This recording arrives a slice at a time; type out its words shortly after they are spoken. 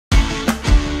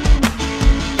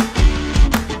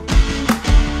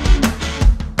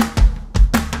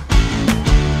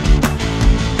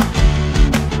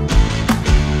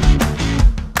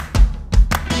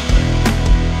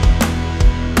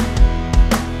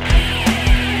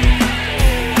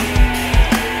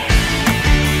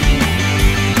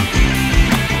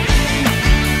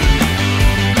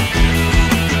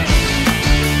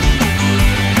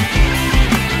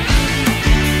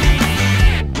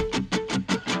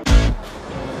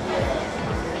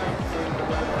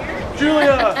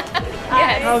Julia!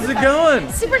 Yes. How's it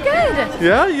going? Super good.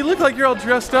 Yeah, you look like you're all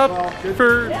dressed up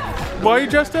for... Why are you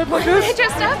dressed up like Why am I this?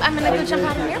 dressed up? I'm gonna go jump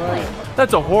out of an airplane.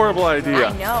 That's a horrible idea.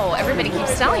 I know. Everybody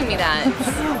keeps telling me that.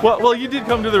 Well, you did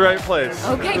come to the right place.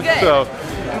 Okay, good. So,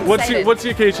 what's Excited. the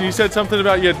occasion? You said something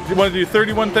about you want to do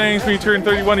 31 things when you turn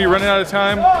 31. Are you running out of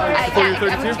time before you're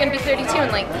 32? I'm gonna be 32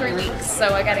 in like 3 weeks,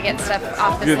 so I gotta get stuff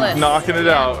off this You're list. knocking it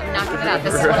out. I'm knocking it out.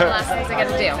 This is one of the last things I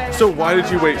gotta do. So why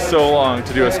did you wait so long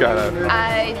to do a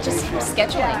skydive? Just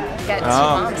scheduling. Got 2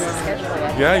 moms to schedule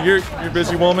it. Yeah, you're a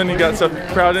busy woman. You got some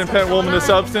proud independent woman of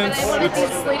substance. But I wanted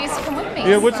these ladies to come with me.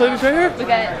 Yeah, which ladies right here? We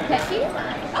got Becky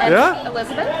and Yeah?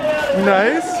 Elizabeth.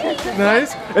 Nice,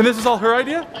 nice. And this is all her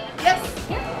idea? Yes.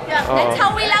 Yeah. That's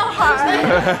how we love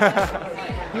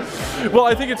her. Well,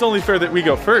 I think it's only fair that we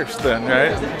go first then,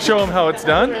 right? Show them how it's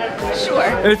done. Sure.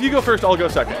 And if you go first, I'll go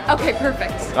second. Okay,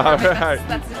 perfect. All right.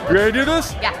 You ready to do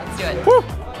this? Yeah, let's do it. Woo!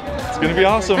 It's gonna be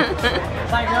awesome. Awesome.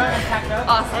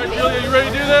 All right, Julia, you ready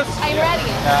to do this? I'm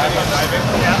ready.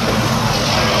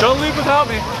 Don't leave without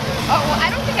me. Oh, well, I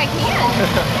don't think I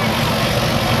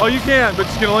can. Oh, you can, but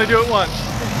you can only do it once.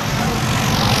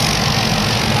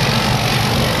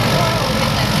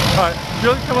 All right,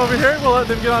 Julia, come over here. We'll let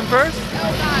them get on first. Oh,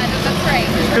 God, that's right.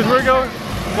 Because we're going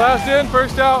last in,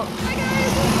 first out.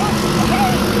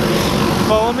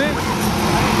 Follow me.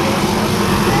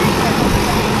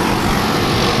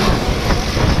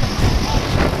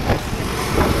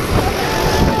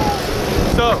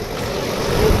 So,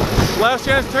 last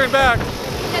chance to turn back.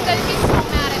 Yeah, they'd be so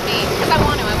mad at me because I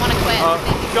want to quit.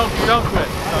 Don't quit.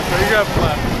 You have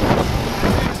fun.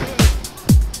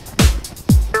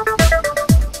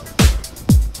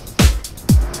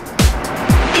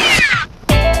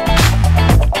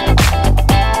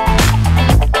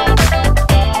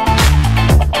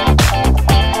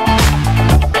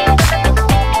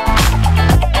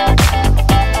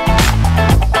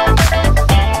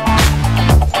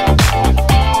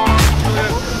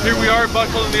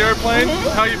 Buckled in the airplane.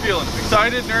 How are you feeling?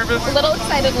 Excited? Nervous? A little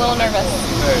excited, a little nervous.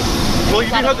 Nice. Well, you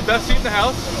do have the best seat in the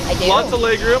house. I do. Lots of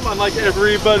leg room, unlike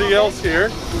everybody else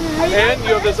here. And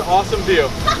you have this awesome view.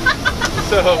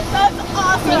 So That's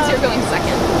awesome. Means you're going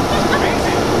second.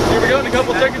 Here we go. In a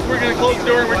couple seconds, we're going to close the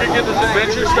door and we're going to get this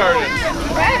adventure started.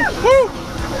 Okay. Woo!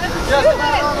 Yes.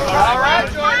 All right,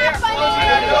 Jordan.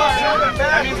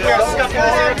 That means we are stuck in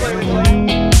this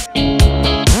airplane.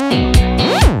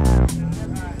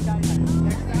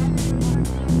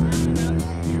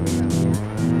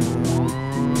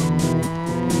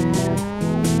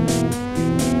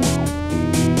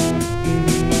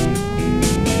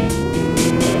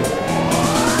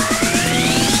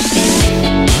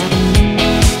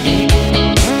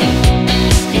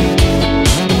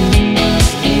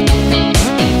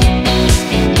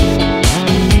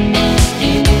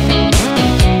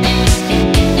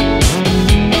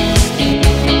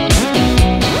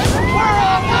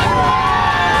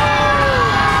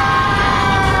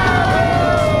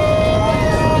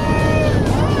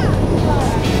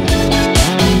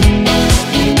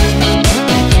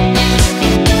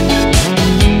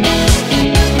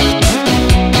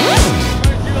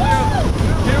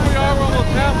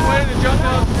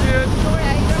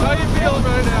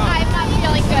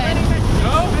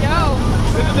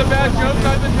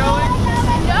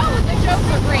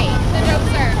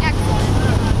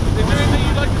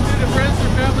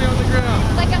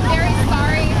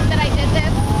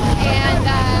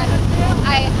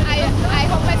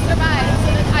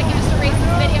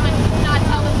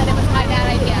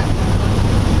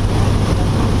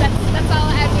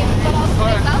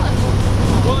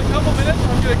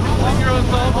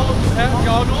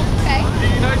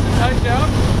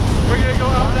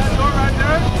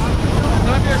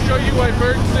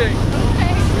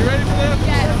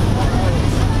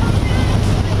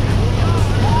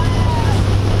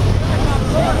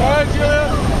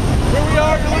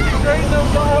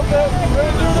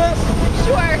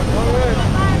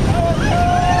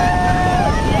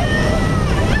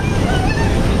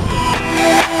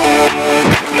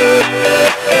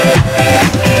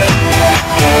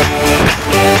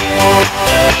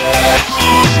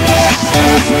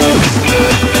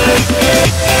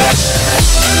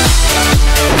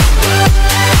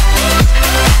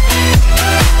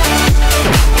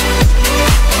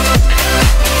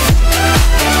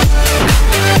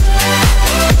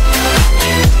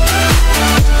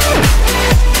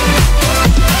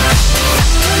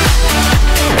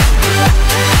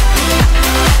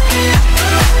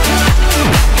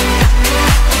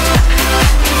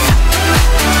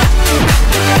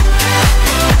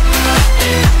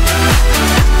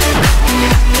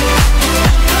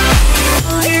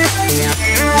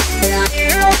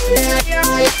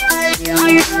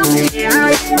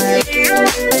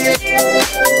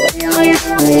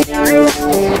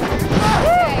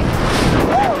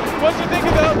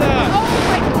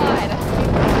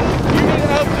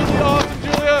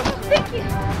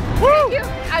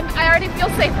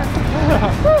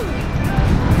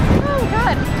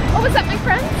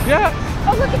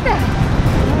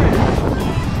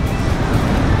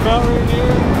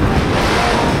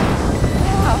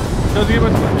 Doesn't get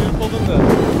much more beautiful than this.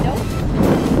 Nope.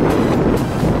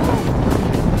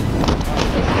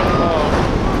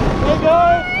 Hey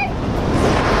guys!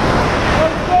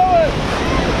 How's it going?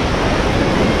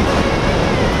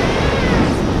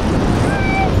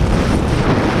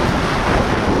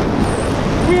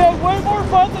 We had way more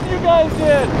fun than you guys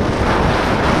did!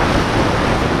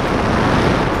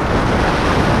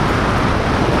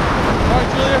 Alright,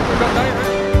 Julia, we're about 9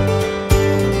 minutes.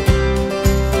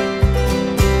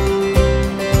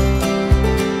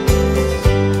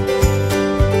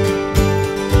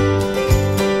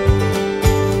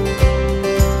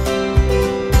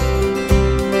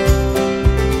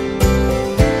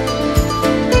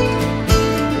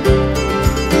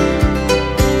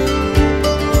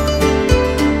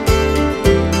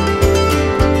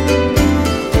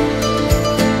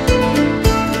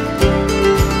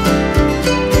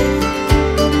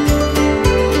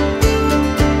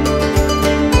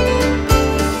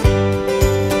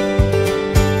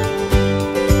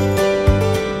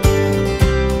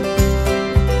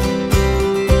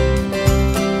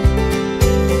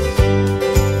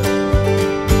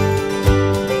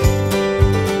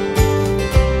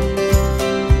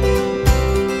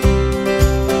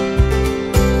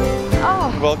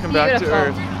 Welcome back to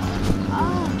Earth.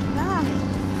 Oh,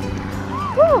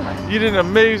 gosh. You did an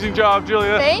amazing job,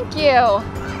 Julia. Thank you.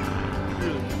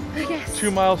 Yes.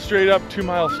 2 miles straight up, 2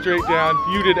 miles straight down.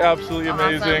 You did absolutely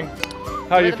amazing. Awesome.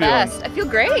 How are you the feeling? Best. I feel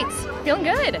great. Feeling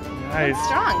good. Nice.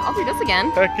 Strong. I'll do this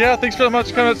again. Heck yeah, thanks so much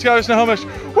for coming to Skydive Snohomish.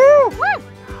 Woo!